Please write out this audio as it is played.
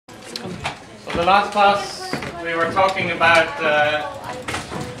So the last class we were talking about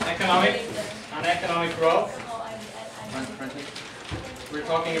economic growth. We're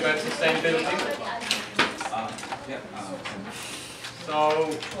talking about sustainability. So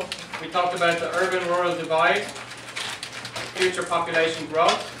we talked about the urban-rural divide, future population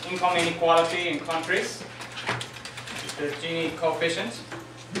growth, income inequality in countries, the Gini coefficient.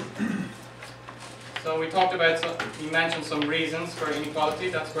 So we talked about, we mentioned some reasons for inequality,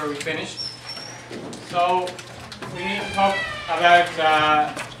 that's where we finished. So we need to talk about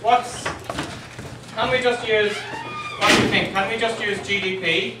can we just use, what do you think, can we just use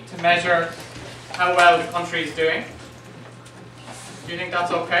GDP to measure how well the country is doing? Do you think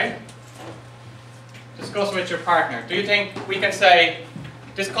that's okay? Discuss with your partner. Do you think we can say,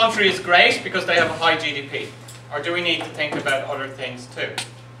 this country is great because they have a high GDP? Or do we need to think about other things too?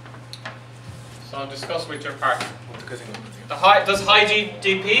 So discuss with your partner. Does high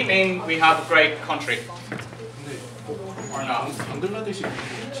GDP mean we have a great country? Or not?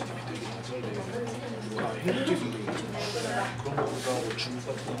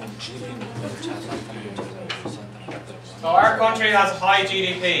 So our country has high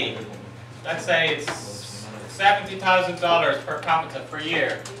GDP. Let's say it's $70,000 per capita per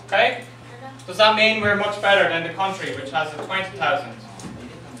year. Okay? Does that mean we're much better than the country which has a 20,000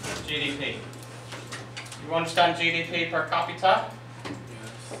 GDP? You understand GDP per capita?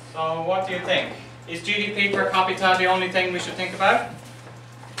 So what do you think? Is GDP per capita the only thing we should think about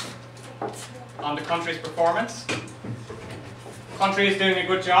on the country's performance? The country is doing a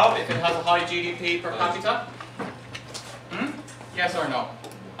good job if it has a high GDP per capita? Yes or no?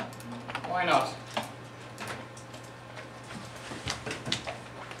 Why not?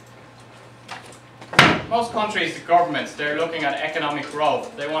 Most countries, the governments, they're looking at economic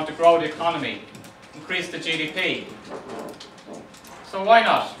growth. They want to grow the economy, increase the GDP. So why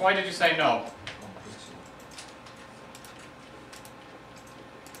not? Why did you say no?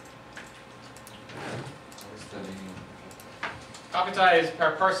 Capita is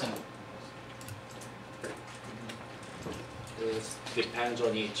per person. It depends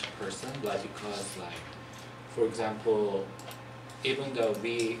on each person, because for example, even though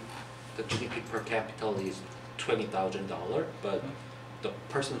the GDP per capita is $20,000, but the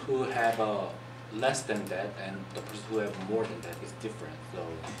person who have less than that and the person who have more than that is different. So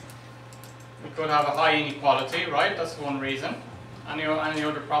we could have a high inequality, right? That's one reason. Any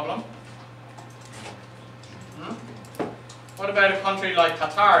other problem? What about a country like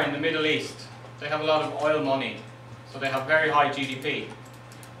Qatar in the Middle East? They have a lot of oil money, so they have very high GDP.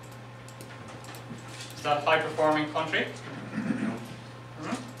 Is that a high-performing country?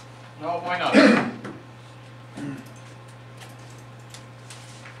 No, why not?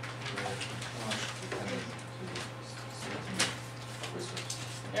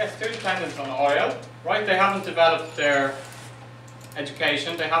 Yes, too dependent on oil, right? They haven't developed their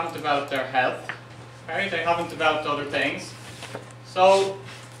education, they haven't developed their health, right? They haven't developed other things. So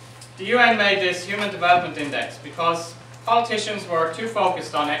the UN made this Human Development Index because politicians were too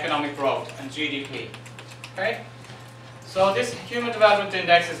focused on economic growth and GDP. Okay? So this Human Development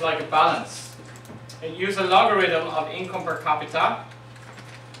Index is like a balance. It uses a logarithm of income per capita.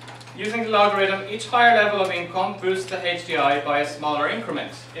 Using the logarithm, each higher level of income boosts the HDI by a smaller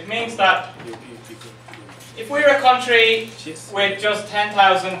increment. It means that if we're a country with just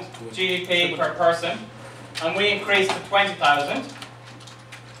 10,000 GDP per person and we increase to 20,000,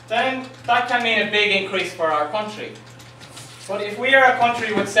 then that can mean a big increase for our country. But if we are a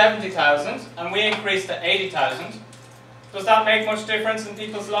country with 70,000 and we increase to 80,000, does that make much difference in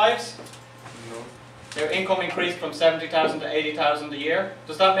people's lives? No. Their income increased from 70,000 to 80,000 a year.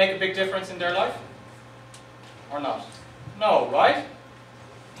 Does that make a big difference in their life? Or not? No, right?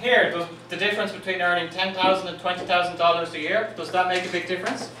 Here, does the difference between earning $10,000 and $20,000 a year, does that make a big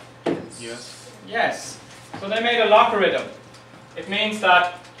difference? Yes. Yes. So they made a logarithm. It means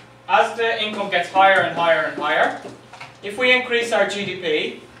that as the income gets higher and higher and higher, if we increase our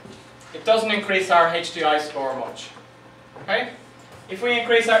GDP, it doesn't increase our HDI score much. Okay? If we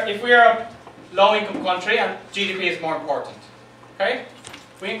are a low-income country and GDP is more important. Okay?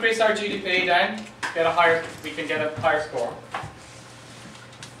 If we increase our GDP, then we can get a higher score.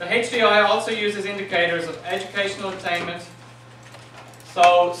 The HDI also uses indicators of educational attainment,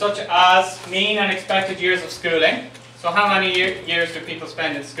 such as mean and expected years of schooling. So how many years do people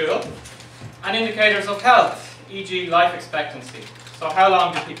spend in school? And indicators of health, e.g. life expectancy. So how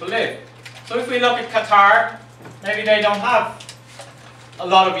long do people live? So if we look at Qatar, maybe they don't have a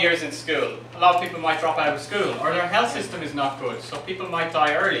lot of years in school. A lot of people might drop out of school, or their health system is not good, so people might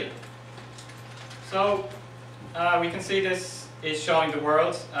die early. So we can see this is showing the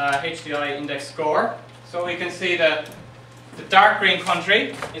world's HDI index score. So we can see the dark green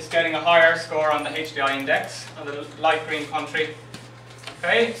country is getting a higher score on the HDI index, and the light green country.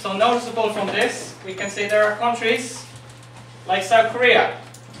 Okay, so noticeable from this, we can see there are countries like South Korea.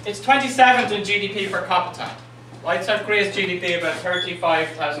 It's 27th in GDP per capita. Right, South Korea's GDP about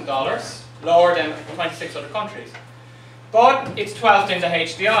 $35,000, lower than 26 other countries. But it's 12th in the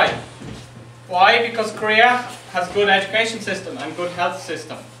HDI. Why? Because Korea has a good education system and good health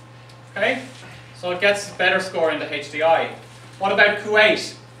system. Okay, so it gets a better score in the HDI. What about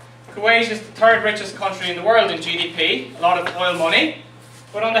Kuwait? Kuwait is the third richest country in the world in GDP, a lot of oil money.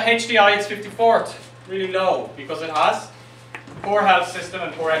 But on the HDI it's 54th, really low, because it has poor health system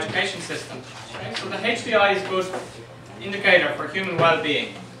and poor education system. Okay? So the HDI is a good indicator for human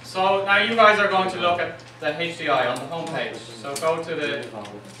well-being. So now you guys are going to look at the HDI on the home page. So go to the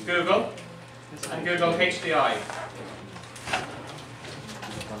Google and Google HDI.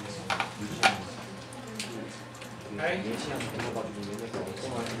 Okay?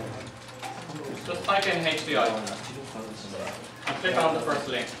 Just type in HDI and click on the first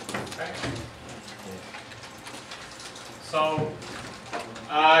link. Okay? So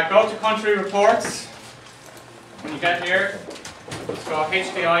go to country reports. When you get here, just go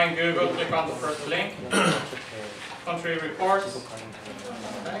HDI in Google, click on the first link. Country reports.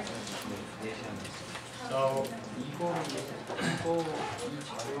 Okay? So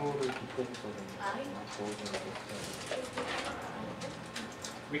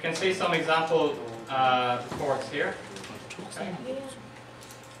we can see some example reports here. Okay.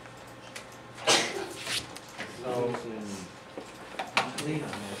 So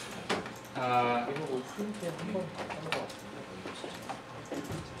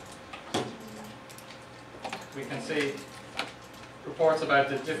we can see reports about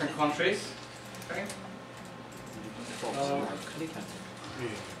the different countries. Okay.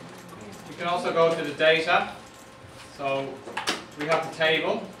 You can also go to the data. So we have the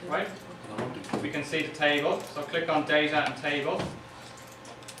table, right? We can see the table. So click on data and table.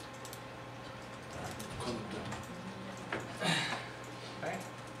 Okay.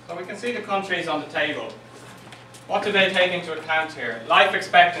 So we can see the countries on the table. What do they take into account here? Life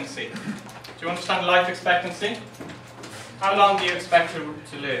expectancy. Do you understand life expectancy? How long do you expect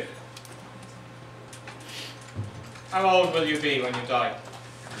to live? How old will you be when you die?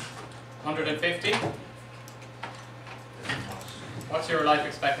 150? What's your life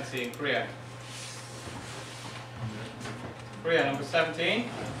expectancy in Korea? Korea, number 17.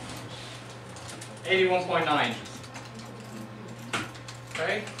 81.9.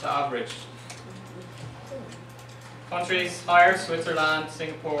 Okay, the average. Countries higher, Switzerland,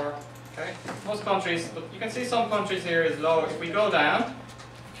 Singapore. Okay, most countries, but you can see some countries here is low. If we go down,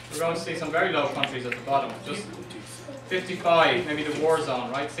 we're going to see some very low countries at the bottom. Just 55, maybe the war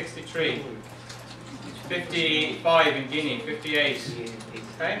zone, right? 63. 55 in Guinea, 58.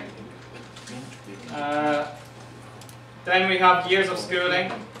 Okay. Then we have years of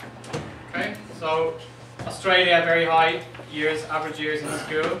schooling. Okay, so Australia very high years, average years in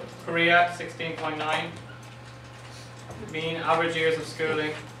school. Korea 16.9. Mean average years of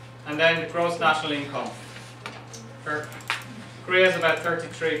schooling. And then the gross national income. Korea is about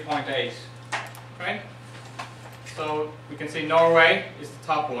 33.8. Okay. So we can see Norway is the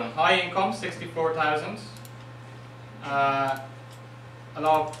top one. High income, 64,000. A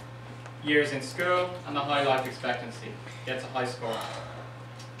lot of years in school and a high life expectancy. Gets a high score.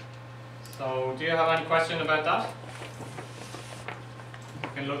 So do you have any question about that? You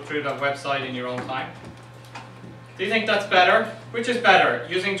can look through that website in your own time. Do you think that's better? Which is better,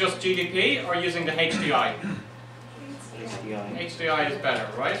 using just GDP or using the HDI? HDI. HDI is better,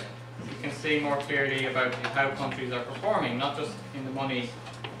 right? You can see more clearly about how countries are performing, not just in the money.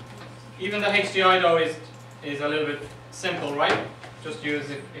 Even the HDI though is a little bit simple, right? Just use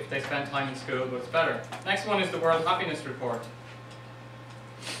it if they spend time in school, but it's better. Next one is the World Happiness Report.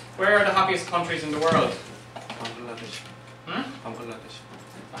 Where are the happiest countries in the world? Bangladesh. Bangladesh.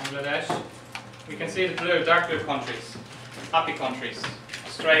 Bangladesh. We can see the blue, dark blue countries. Happy countries.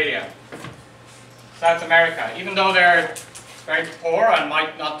 Australia. South America. Even though they're very poor and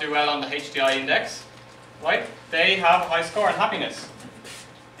might not do well on the HDI index, right? They have a high score in happiness.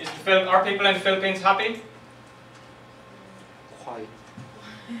 Are people in the Philippines happy? Quite.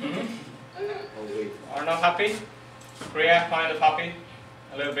 Are not happy? Korea kind of happy?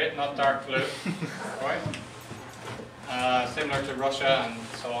 A little bit, not dark blue. Right? Similar to Russia and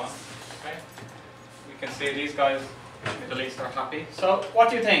so on. Okay? We can see these guys in the Middle East are happy. So what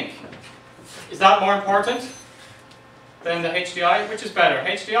do you think? Is that more important than the HDI? Which is better,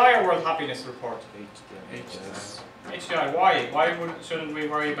 HDI or World Happiness Report? HDI. HDI, why? Why shouldn't we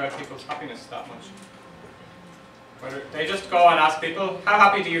worry about people's happiness that much? Whether they just go and ask people, how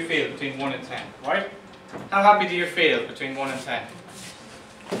happy do you feel between 1 and 10, right? How happy do you feel between 1 and 10?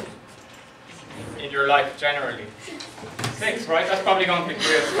 In your life generally? 6, right? That's probably going to be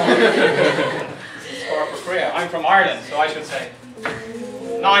Korea's score. Score for Korea. I'm from Ireland, so I should say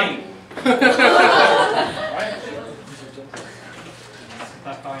 9. Right?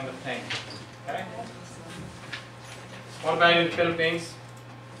 That kind of thing. Okay? What about in the Philippines?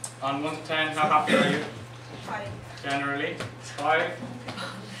 On 1 to 10, how happy are you? 5. Generally? 5?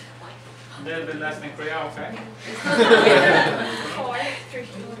 A little bit less than Korea, okay. 4. 3.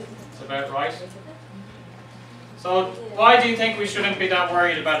 That's about right. So, why do you think we shouldn't be that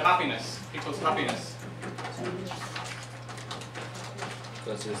worried about happiness? People's happiness?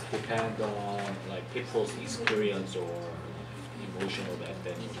 Because it depends on like people's experience or emotional back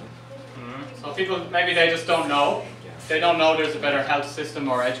then. So people, maybe they just don't know. Yeah. They don't know there's a better health system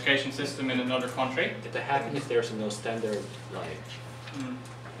or education system in another country. If the happiness, there's no standard. Like, I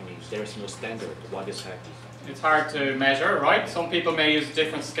mean, there's no standard. What is happy? It's hard to measure, right? Some people may use a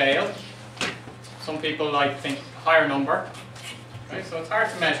different scale. Some people like think higher number. Right? So it's hard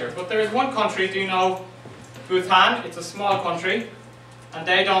to measure. But there is one country, do you know Bhutan? It's a small country, and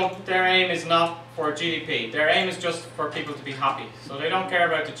their aim is not for GDP. Their aim is just for people to be happy. So they don't care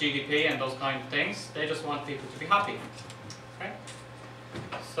about the GDP and those kind of things. They just want people to be happy. Okay?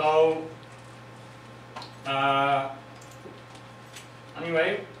 So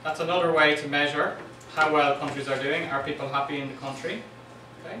anyway, that's another way to measure how well countries are doing. Are people happy in the country?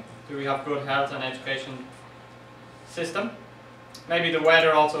 Okay? Do we have good health and education system? Maybe the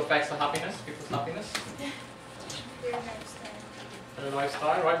weather also affects the happiness, people's happiness. Their lifestyle. Their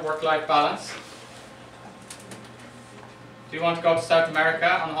lifestyle, right? Work-life balance. Do you want to go to South America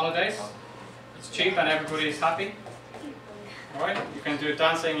on holidays? It's cheap and everybody is happy. Alright, you can do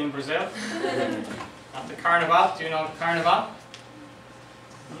dancing in Brazil. At the Carnival, do you know the Carnival?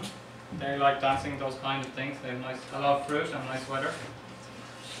 They like dancing, those kind of things. They have a lot of fruit and nice weather.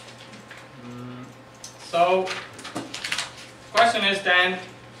 So, question is then,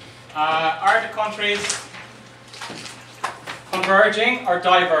 are the countries converging or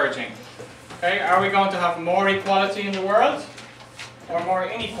diverging? Okay, are we going to have more equality in the world or more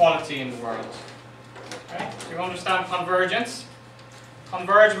inequality in the world? Okay, do you understand convergence?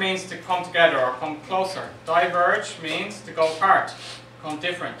 Converge means to come together or come closer. Diverge means to go apart, become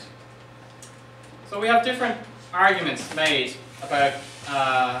different. So we have different arguments made about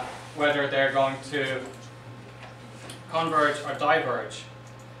whether they're going to converge or diverge.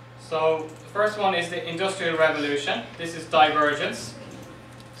 So the first one is the Industrial Revolution. This is divergence.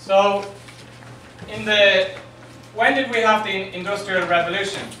 So when did we have the Industrial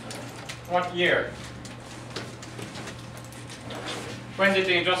Revolution? What year? When did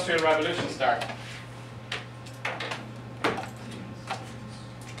the Industrial Revolution start?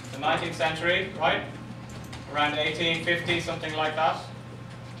 The 19th century, right? Around 1850, something like that.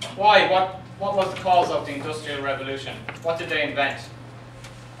 Why? What was the cause of the Industrial Revolution? What did they invent?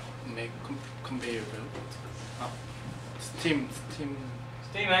 Make conveyor belt. Steam.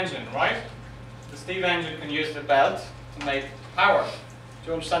 Steam engine, right? The steam engine can use the belt to make power. Do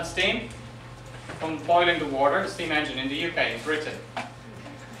you understand steam? From boiling the water, the steam engine in the UK, in Britain.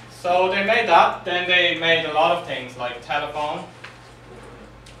 So they made that, then they made a lot of things like telephone.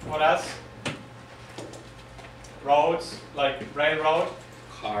 What else? Roads, like railroad,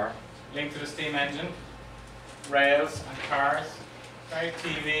 Car. linked to the steam engine. Rails and cars, right?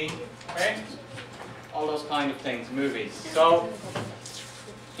 TV, right? All those kind of things, movies. So,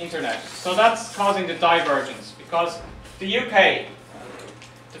 internet. So that's causing the divergence because the UK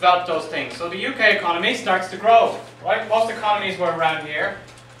developed those things. So the UK economy starts to grow, right? Most economies were around here,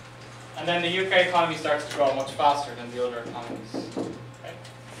 and then the UK economy starts to grow much faster than the other economies. Okay?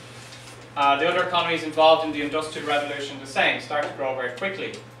 The other economies involved in the Industrial Revolution, the same, start to grow very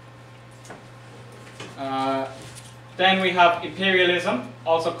quickly. Then we have imperialism,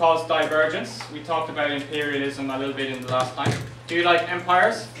 also caused divergence. We talked about imperialism a little bit in the last time. Do you like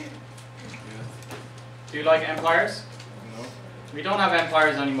empires? Do you like empires? No. We don't have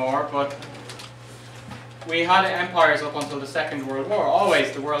empires anymore, but we had empires up until the Second World War.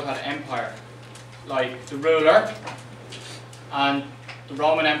 Always the world had an empire. Like the ruler, and the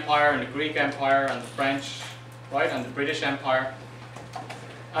Roman Empire, and the Greek Empire, and the French, right, and the British Empire.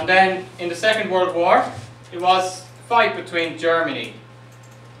 And then in the Second World War, it was a fight between Germany,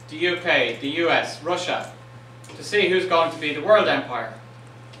 the UK, the US, Russia, to see who's going to be the world empire.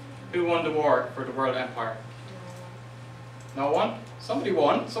 Who won the war for the world empire? No one? Somebody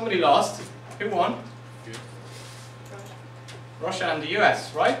won, somebody lost. Who won? Russia and the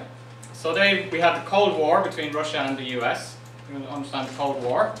US, right? So we had the Cold War between Russia and the US. You understand the Cold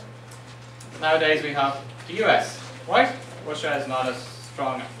War. Nowadays we have the US, right? Russia is not as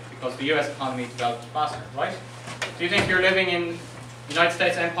strong because the US economy developed faster, right? Do you think you're living in United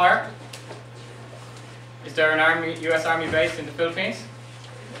States Empire? Is there an US Army base in the Philippines?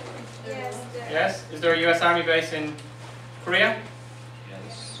 Yes. Yes. Is there a US Army base in Korea?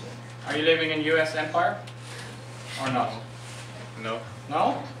 Yes. Are you living in US Empire? Or not? No.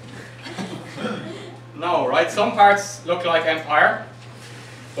 No? No, right? Some parts look like empire,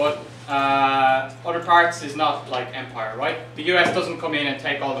 but other parts is not like empire, right? The US doesn't come in and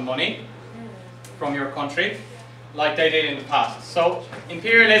take all the money from your country like they did in the past. So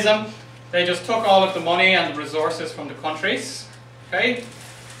imperialism, they just took all of the money and the resources from the countries. Okay?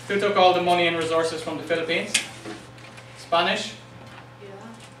 Who took all the money and resources from the Philippines? Spanish?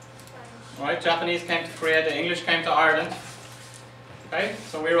 Right? Japanese came to Korea, the English came to Ireland. Okay?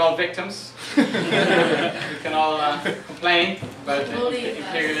 So we're all victims. We can all complain about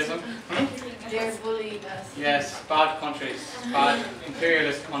imperialism. They're bullying us. Yes, bad countries, bad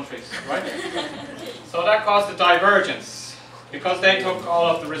imperialist countries, right? So that caused a divergence because they took all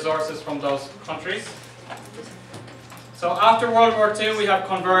of the resources from those countries. So after World War II we have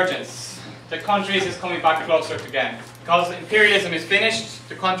convergence. The countries is coming back closer again. Because imperialism is finished,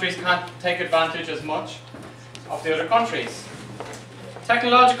 the countries can't take advantage as much of the other countries.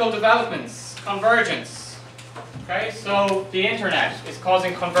 Technological developments, convergence. Okay, so the internet is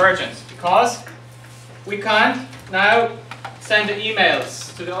causing convergence because we can't now send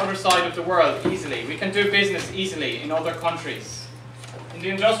emails to the other side of the world easily. We can do business easily in other countries. In the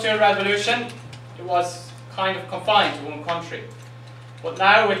Industrial Revolution, it was kind of confined to one country. But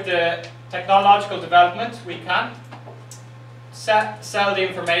now with the technological development, we can sell the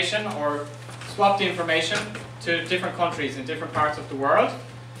information or swap the information to different countries in different parts of the world,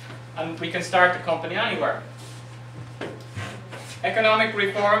 and we can start the company anywhere. Economic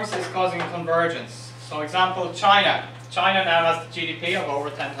reforms is causing convergence. So example, China. China now has the GDP of over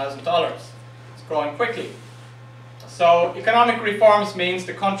 $10,000. It's growing quickly. So economic reforms means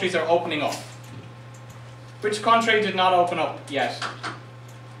the countries are opening up. Which country did not open up yet?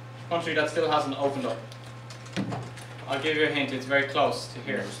 Country that still hasn't opened up. I'll give you a hint, it's very close to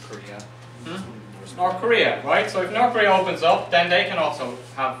here. North Korea. North Korea, right? So if North Korea opens up, then they can also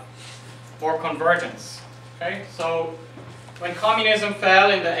have more convergence. Okay, so when communism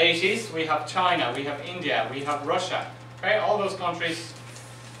fell in the 80s, we have China, we have India, we have Russia. Okay, all those countries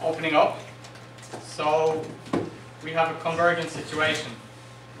opening up. So we have a convergent situation.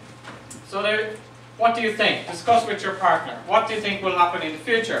 So what do you think? Discuss with your partner. What do you think will happen in the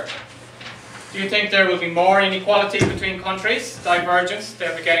future? Do you think there will be more inequality between countries, divergence,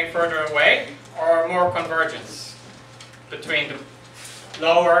 they'll be getting further away, or more convergence between the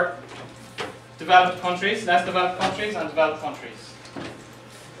lower developed countries, less developed countries, and developed countries?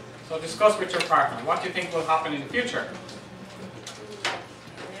 So discuss with your partner. What do you think will happen in the future?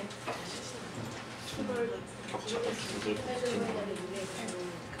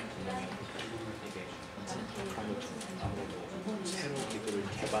 새로 기술을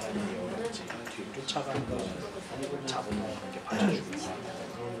개발하는 게 어렵지 뒤를 쫓아가는 거 자본을 그렇게 받쳐주고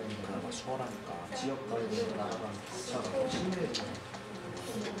그나마 수월하니까 지역 관리를 나라랑 쫓아가고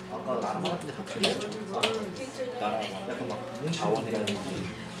아까 나라 같은 데 다 틀렸죠. 나라가 약간 막 자원이라든지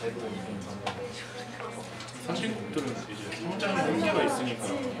선진국들은 이제 성장 한계가 있으니까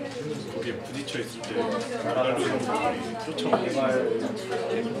거기에 부딪혀 있을 때 나라를 쫓아오는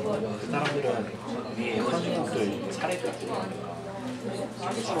그 사람들은 위에 선진국들 사례가 있으니까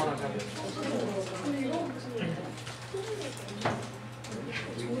수월하게 하고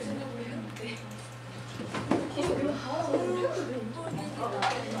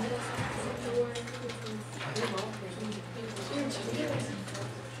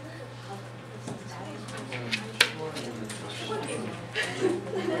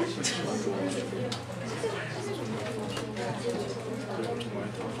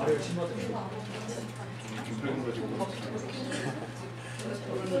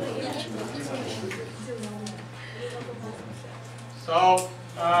So,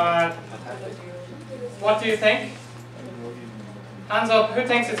 what do you think? Hands up, who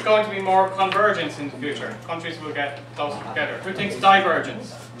thinks it's going to be more convergence in the future? Countries will get closer together. Who thinks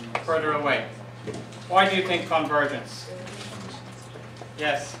divergence, further away? Why do you think convergence?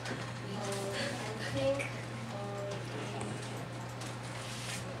 Yes? I think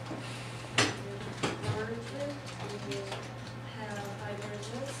convergence will have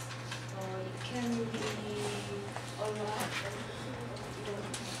divergence. It can be a lot.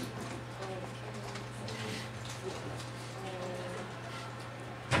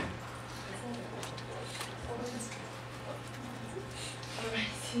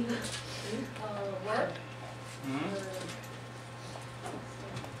 work. Mhm.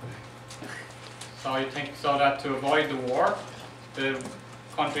 So you think so that to avoid the war, the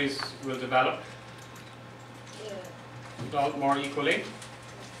countries will develop more equally?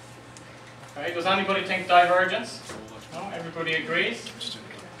 Okay, does anybody think divergence? No, everybody agrees?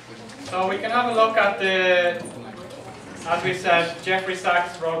 So we can have a look at the, as we said, Jeffrey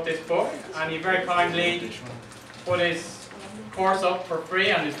Sachs wrote this book, and he very kindly put his course up for free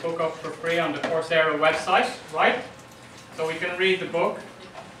and his book up for free on the Coursera website, right? So we can read the book.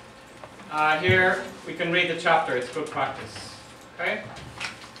 Here we can read the chapter, it's good practice. Okay?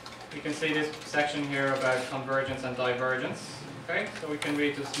 You can see this section here about convergence and divergence. Okay? So we can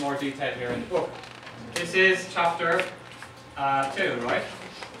read this more detail here in the book. This is chapter 2, right?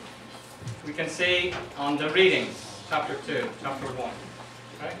 We can see on the readings, chapter 2, chapter 1.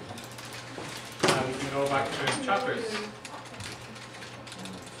 Okay? And we can go back to chapters.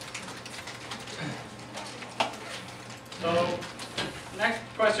 So, next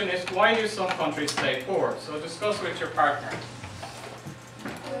question is, why do some countries stay poor? So discuss with your partner.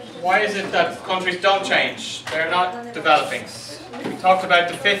 Why is it that countries don't change? They're not developing. We talked about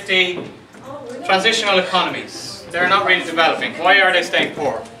the 50 transitional economies. They're not really developing. Why are they staying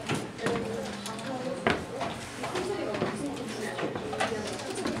poor?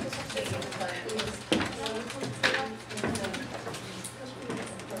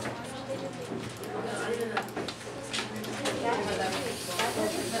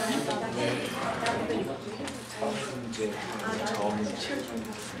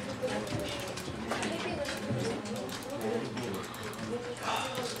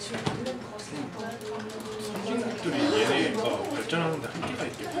 선진국들이 얘네가 발전하는데 한계가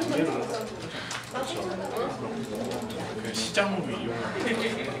있게 구매를 하죠. 그 시장으로 이용하는.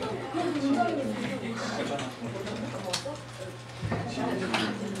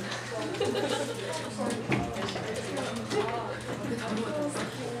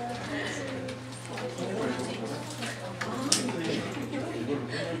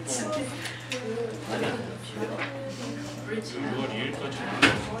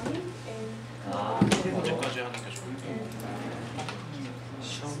 언제까지 하는 게 좋을까?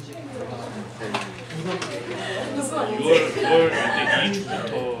 6월 이때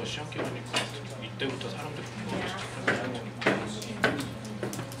 2주부터 시험 기간일 것 같은데 이때부터 사람들 공부하기 시작하는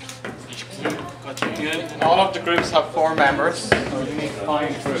 29일까지. All of the groups have 4 members, so you need to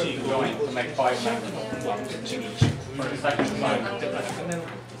find a group to join to make 5 members for the second assignment.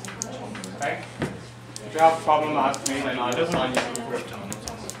 Okay? If you have a problem, ask me, then I'll assign you to a group.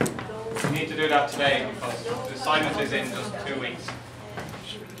 You need to do that today because the assignment is in just 2 weeks.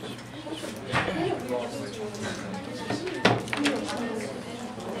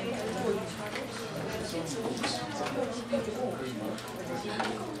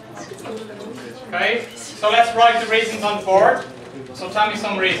 Okay, so let's write the reasons on the board. So tell me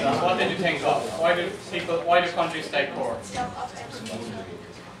some reasons. What did you think of? Why do countries stay poor?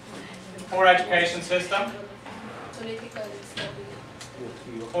 Poor education system.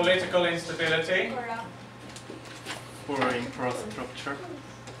 Political instability. For infrastructure.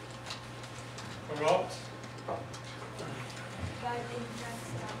 Corrupt.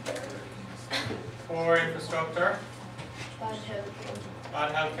 Poor infrastructure.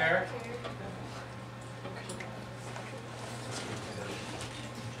 Bad healthcare.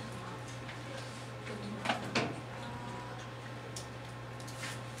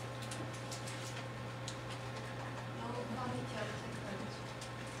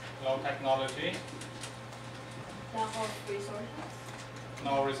 Low technology. Lack of resources.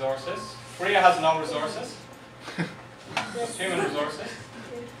 No resources. Korea has no resources. Just human resources.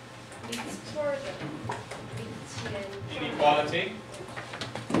 Inequality.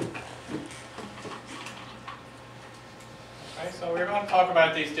 Okay, so we're going to talk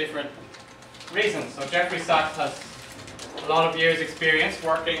about these different reasons. So Jeffrey Sachs has a lot of years experience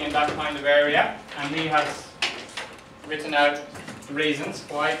working in that kind of area, and he has written out the reasons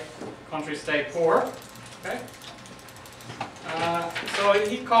why countries stay poor. Okay? So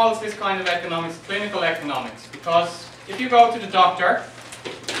he calls this kind of economics clinical economics, because if you go to the doctor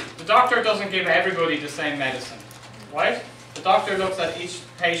doesn't give everybody the same medicine, right? The doctor looks at each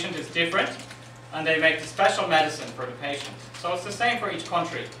patient is different, and they make the special medicine for the patient. So it's the same for each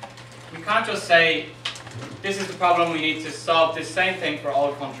country. We can't just say, this is the problem, we need to solve this same thing for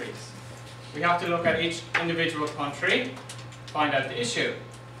all countries. We have to look at each individual country, find out the issue.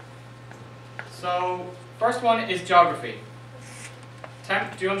 So, first one is geography.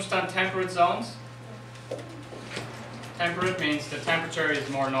 Do you understand temperate zones? Temperate means the temperature is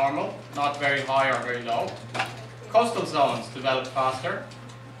more normal, not very high or very low. Coastal zones develop faster.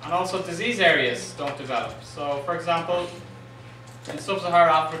 And also disease areas don't develop. So for example, in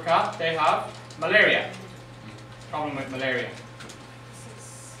sub-Saharan Africa, they have malaria. Problem with malaria.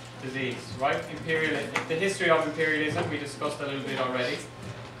 Disease, right? The history of imperialism, we discussed a little bit already.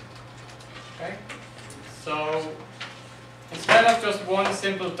 Okay? So, instead of just one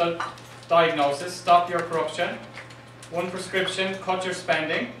simple diagnosis, stop your corruption, one prescription, cut your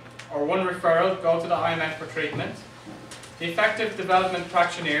spending, or one referral, go to the IMF for treatment, the effective development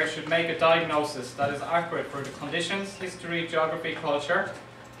practitioner should make a diagnosis that is accurate for the conditions, history, geography, culture,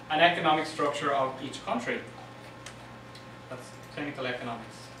 and economic structure of each country. That's clinical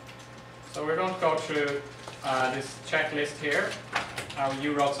economics. So we're going to go through this checklist here.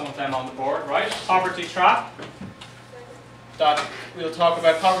 You wrote some of them on the board, right? Poverty trap. That we'll talk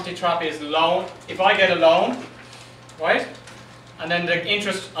about. Poverty trap is loan. If I get a loan, right, and then the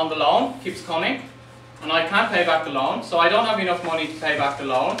interest on the loan keeps coming, and I can't pay back the loan, so I don't have enough money to pay back the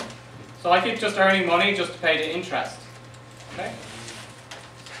loan, so I keep just earning money just to pay the interest. Okay?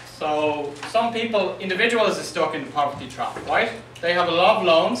 So some people, individuals are stuck in the poverty trap, right? They have a lot of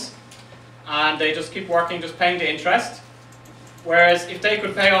loans, and they just keep working, just paying the interest. Whereas if they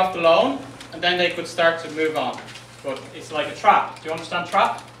could pay off the loan, and then they could start to move on. But it's like a trap. Do you understand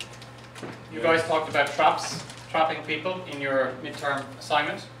trap? You guys talked about traps, trapping people in your midterm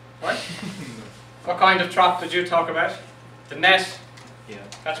assignment, right? What kind of trap did you talk about? The net. Yeah.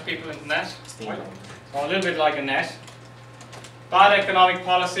 Catch people in the net. Right? So a little bit like a net. Bad economic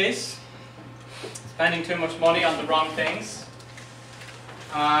policies. Spending too much money on the wrong things.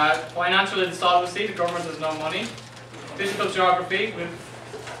 Financial insolvency, the government has no money. Physical geography,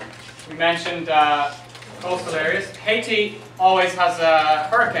 we mentioned coastal areas. Haiti always has a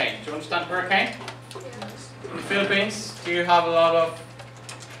hurricane. Do you understand hurricane? Yes. In the Philippines, do you have a lot of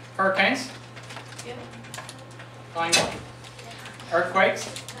hurricanes? Yeah. Kind of. Earthquakes?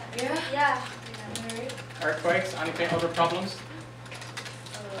 Yeah. Earthquakes? Anything, other problems?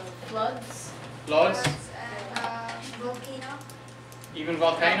 Floods. Floods? Volcano. Even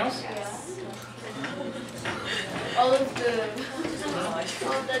volcanoes? Yeah. All of the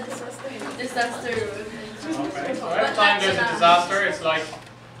disaster. Okay, so every time there's a disaster, it's like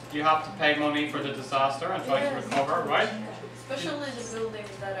you have to pay money for the disaster and try to recover, right? Especially the buildings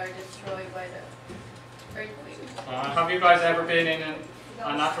that are destroyed by the earthquake. Have you guys ever been in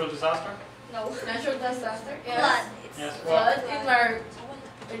a natural disaster? No. Natural disaster? Flood. Yes. Yes, what? Flood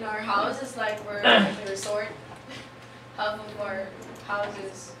in our house is like we're at a resort. Half of our house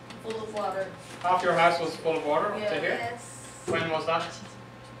is full of water. Half your house was full of water up to Yeah. here? Yes. When was that?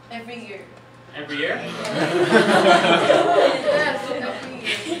 Every year. Every year? Yes, every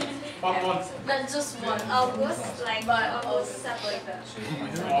year. What month? Not just one. August, like But August, stuff like that.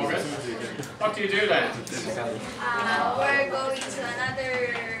 August. What do you do then? we're going to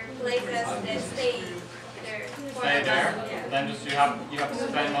another places and stay there. for Stay a there. month, yeah. Then just you have to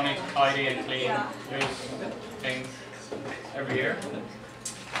spend money to tidy and clean loose things every year.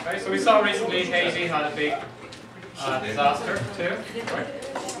 Okay, so we saw recently Haiti had a big disaster too. Right?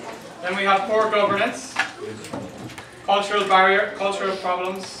 Then we have poor governance, cultural barrier, cultural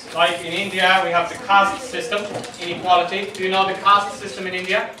problems. Like in India, we have the caste system, inequality. Do you know the caste system in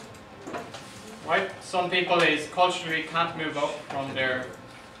India? Right? Some people is culturally can't move up from their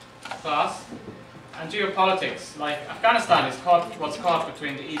class. And geopolitics, like Afghanistan is what's caught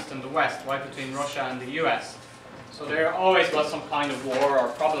between the East and the West, right, between Russia and the US. So there always was some kind of war or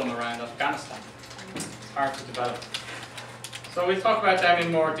problem around Afghanistan. It's hard to develop. So we'll talk about them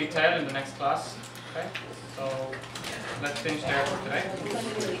in more detail in the next class. Okay? So let's finish there for today.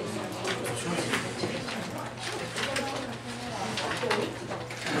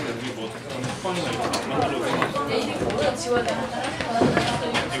 우리 뭐 폰이나 이런 거안 만들어도 지원해.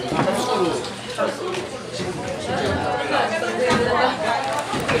 이거 서로